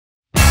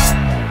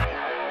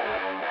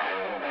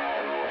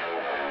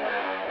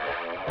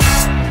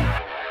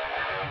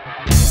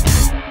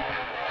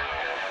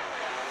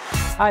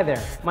Hi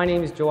there, my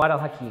name is Jawad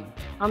Al-Hakim.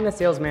 I'm the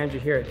sales manager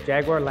here at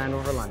Jaguar Land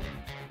Rover London.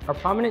 Our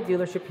prominent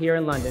dealership here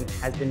in London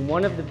has been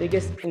one of the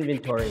biggest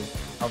inventories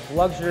of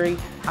luxury,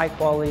 high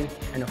quality,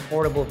 and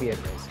affordable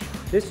vehicles.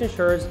 This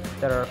ensures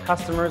that our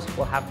customers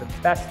will have the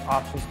best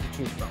options to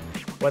choose from,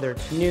 whether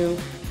it's new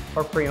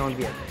or pre-owned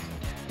vehicles.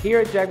 Here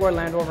at Jaguar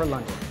Land Rover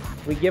London,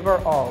 we give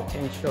our all to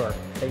ensure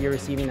that you're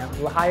receiving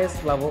the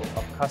highest level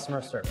of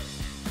customer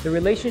service. The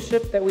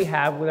relationship that we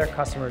have with our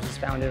customers is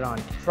founded on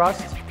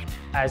trust,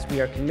 as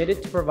we are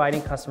committed to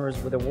providing customers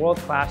with a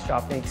world-class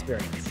shopping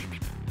experience.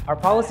 Our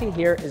policy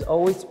here is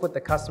always to put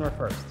the customer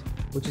first,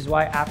 which is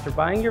why after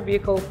buying your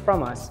vehicle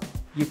from us,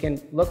 you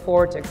can look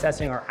forward to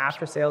accessing our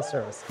after-sales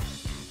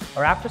services.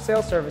 Our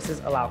after-sales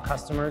services allow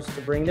customers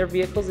to bring their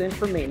vehicles in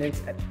for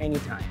maintenance at any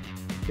time.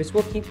 This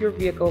will keep your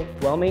vehicle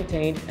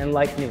well-maintained and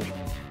like new,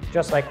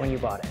 just like when you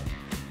bought it.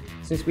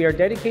 Since we are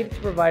dedicated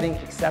to providing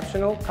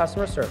exceptional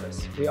customer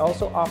service, we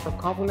also offer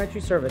complimentary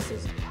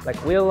services like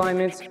wheel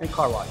alignments and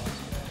car washes,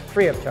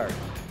 free of charge.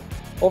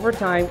 Over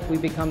time,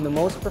 we've become the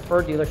most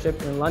preferred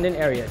dealership in the London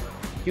area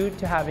due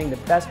to having the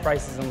best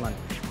prices in London.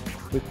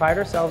 We pride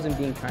ourselves in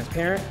being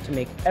transparent to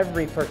make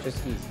every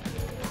purchase easy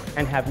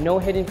and have no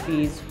hidden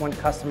fees when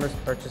customers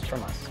purchase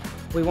from us.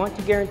 We want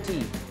to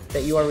guarantee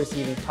that you are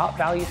receiving top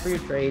value for your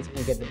trades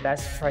and get the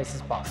best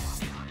prices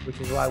possible,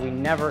 which is why we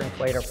never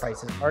inflate our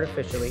prices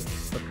artificially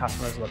for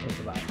customers looking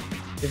to buy.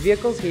 The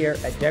vehicles here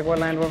at Jaguar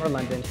Land Rover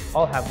London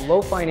all have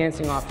low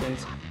financing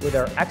options, with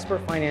our expert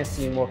finance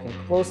team working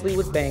closely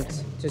with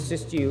banks to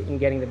assist you in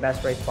getting the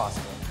best rates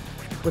possible.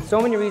 With so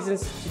many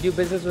reasons to do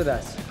business with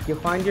us, you'll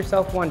find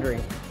yourself wondering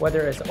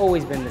whether it's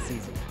always been this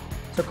easy.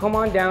 So come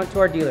on down to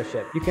our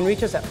dealership. You can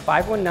reach us at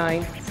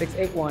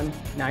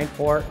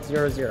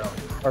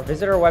 519-681-9400 or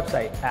visit our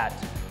website at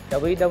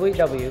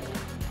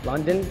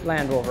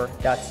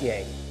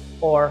www.londonlandrover.ca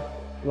or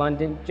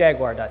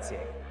londonjaguar.ca.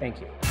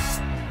 Thank you.